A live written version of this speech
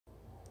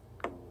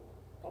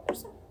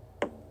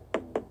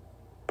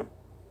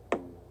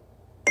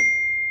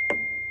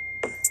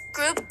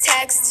Group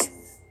text,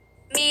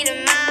 meet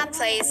in my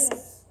place,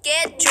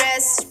 get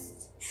dressed,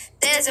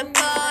 there's a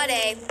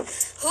party.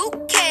 Who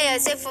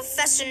cares if we're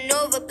fashion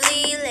over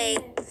bleed late?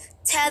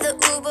 Tell the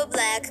Uber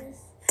Black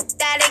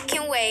that it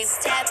can wait.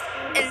 Step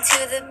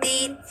into the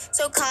beat,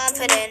 so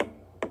confident.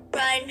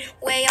 Run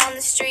way on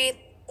the street,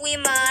 we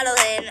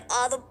modeling.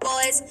 All the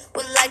boys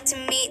would like to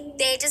meet,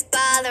 they just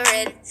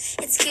bothering.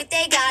 It's cute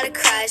they got a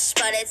crush,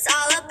 but it's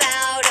all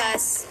about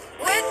us.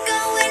 We're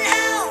going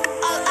out,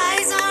 all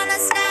eyes on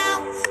us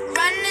now.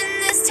 Running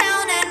this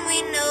town and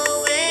we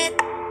know it.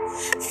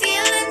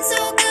 Feeling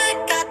so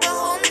good, got the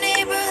whole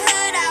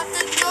neighborhood out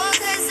the door,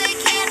 cause they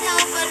can't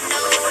help but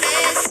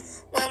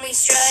notice. When we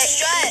strut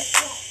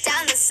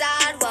down the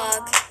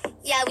sidewalk,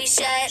 yeah we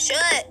shut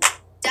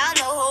down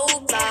the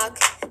whole block.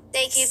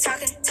 They keep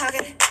talking,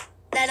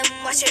 let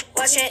them watch it.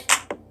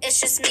 It's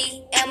just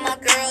me and my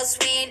girls,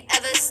 we ain't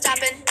ever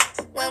stopping.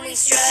 When we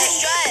strut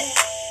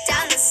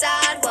down the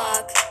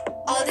sidewalk,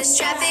 all this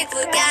traffic,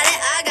 look at it,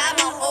 I got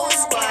my whole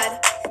squad.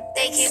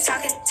 They keep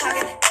talking,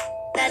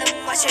 let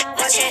them watch it.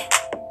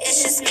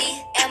 It's just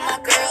me and my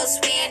girls,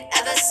 we ain't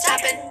ever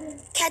stopping.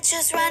 Catch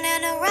us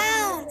running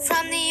around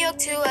from New York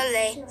to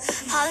LA,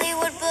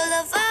 Hollywood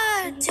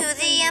Boulevard to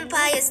the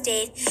Empire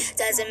State.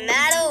 Doesn't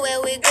matter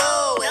where we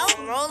go, if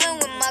I'm rolling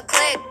with my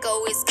clique,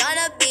 always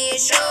gonna be a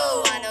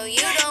show I know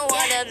you don't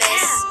wanna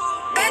miss.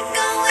 We're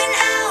going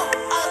out,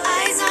 all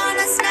eyes on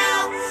us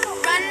now.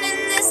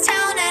 Running this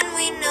town and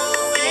we know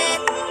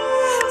it.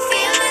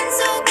 Feeling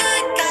so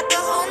good, got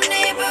the whole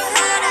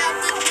neighborhood out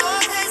the door,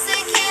 cause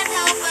they can't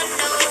help but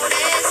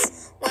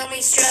notice. When we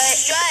strut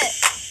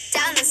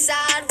down the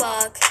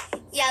sidewalk,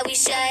 yeah we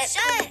shut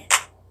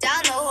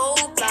down the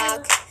whole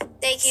block.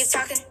 They keep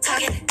talking,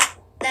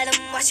 let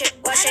them watch it.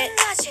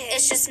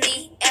 It's just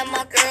me and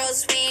my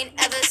girls, we ain't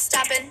ever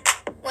stopping.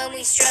 When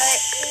we strut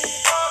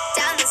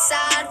down the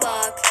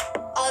sidewalk,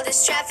 all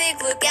this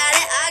traffic, look at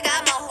it, I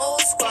got my whole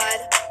squad.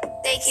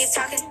 They keep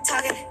talking,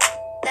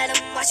 let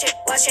them watch it.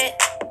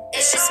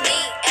 It's just me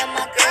and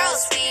my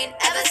girls, we ain't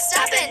ever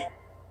stopping.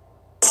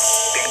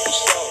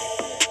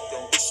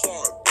 Don't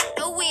stop.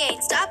 No, we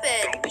ain't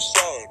stopping. Don't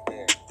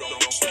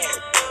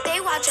stop. They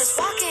watch us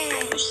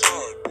walking.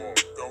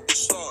 Don't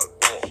stop.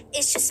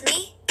 It's just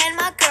me and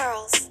my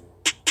girls.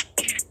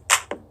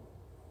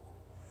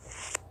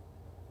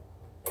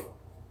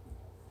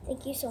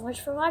 Thank you so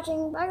much for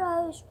watching. Bye,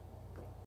 guys.